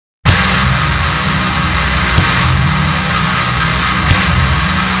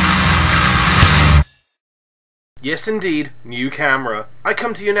Yes indeed, new camera. I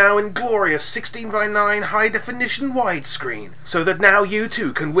come to you now in glorious 16:9 high-definition widescreen, so that now you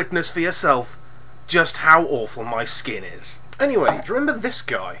too can witness for yourself just how awful my skin is. Anyway, do you remember this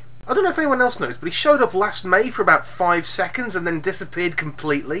guy? I don't know if anyone else knows, but he showed up last May for about 5 seconds and then disappeared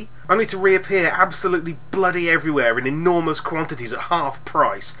completely, only to reappear absolutely bloody everywhere in enormous quantities at half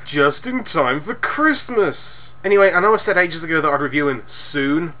price, just in time for Christmas. Anyway, I know I said ages ago that I'd review him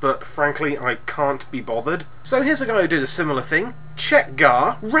soon, but frankly I can't be bothered. So here's a guy who did a similar thing.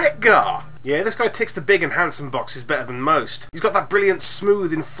 Wreck-Gar. Yeah, this guy ticks the big and handsome boxes better than most. He's got that brilliant,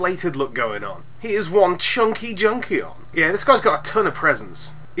 smooth, inflated look going on. He is one chunky junkie on. Yeah, this guy's got a ton of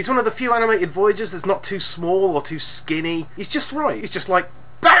presence. He's one of the few animated Voyagers that's not too small or too skinny. He's just right. He's just like,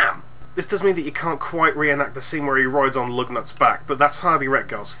 BAM! This does mean that you can't quite reenact the scene where he rides on Lugnut's back, but that's hardly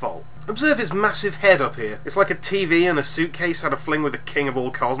Wreck-Gar's fault. Observe his massive head up here. It's like a TV and a suitcase had a fling with the king of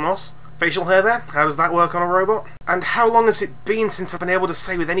all cosmos. Facial hair there? How does that work on a robot? And how long has it been since I've been able to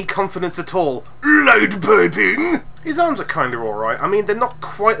say with any confidence at all, load piping? His arms are kinda alright. I mean, they're not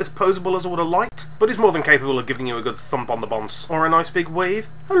quite as poseable as I would have liked, but he's more than capable of giving you a good thump on the bonce. Or a nice big wave.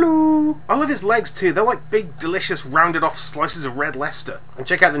 Hello! I love his legs too. They're like big, delicious, rounded off slices of red Leicester. And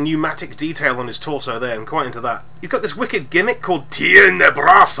check out the pneumatic detail on his torso there, I'm quite into that. He's got this wicked gimmick called Tiene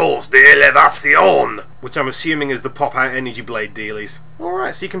Brazos de Elevación, which I'm assuming is the pop-out energy blade dealies.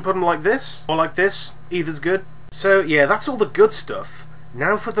 Alright, so you can put them like this, or like this. Either's good. So yeah, that's all the good stuff.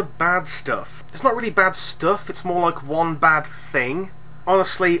 Now for the bad stuff. It's not really bad stuff, it's more like one bad thing.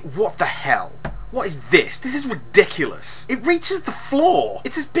 Honestly, what the hell? What is this? This is ridiculous. It reaches the floor.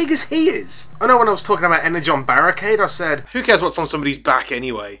 It's as big as he is. I know when I was talking about Energon Barricade, I said, who cares what's on somebody's back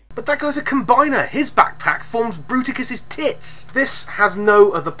anyway? But that guy's a combiner. His backpack forms Bruticus's tits. This has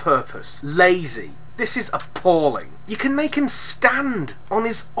no other purpose. Lazy. This is appalling. You can make him stand on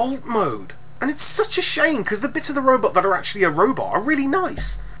his alt mode. And it's such a shame, because the bits of the robot that are actually a robot are really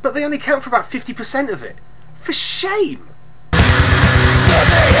nice. But they only count for about 50% of it. For shame!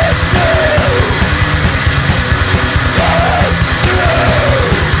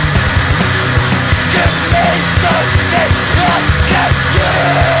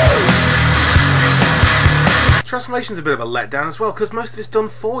 Transformation's a bit of a letdown as well, because most of it's done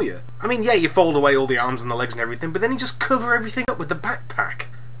for you. I mean, yeah, you fold away all the arms and the legs and everything, but then you just cover everything up with the backpack.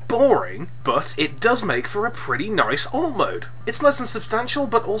 Boring, but it does make for a pretty nice alt mode. It's nice and substantial,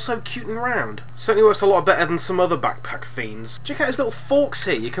 but also cute and round. Certainly works a lot better than some other backpack fiends. Check out his little forks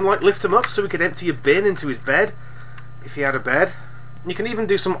here. You can like lift him up so he could empty a bin into his bed, if he had a bed. And you can even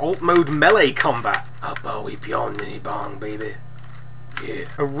do some alt mode melee combat. A bowie pion mini bong, baby. Yeah.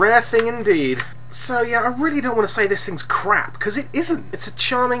 A rare thing indeed. So yeah, I really don't want to say this thing's crap, because it isn't. It's a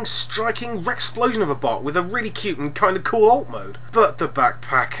charming, striking Rexplosion of a bot with a really cute and kind of cool alt mode. But the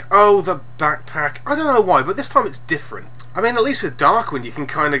backpack, oh the backpack, I don't know why, but this time it's different. I mean, at least with Darkwind you can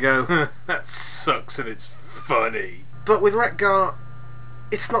kind of go, that sucks and it's funny. But with Wreck-Gar,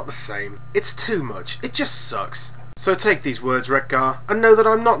 it's not the same. It's too much. It just sucks. So take these words, Wreck-Gar, and know that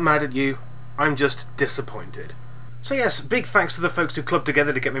I'm not mad at you, I'm just disappointed. So yes, big thanks to the folks who clubbed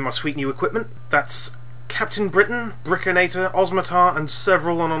together to get me my sweet new equipment. That's Captain Britain, Brickinator, Osmatar, and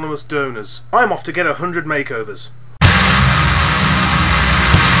several anonymous donors. I'm off to get 100 makeovers.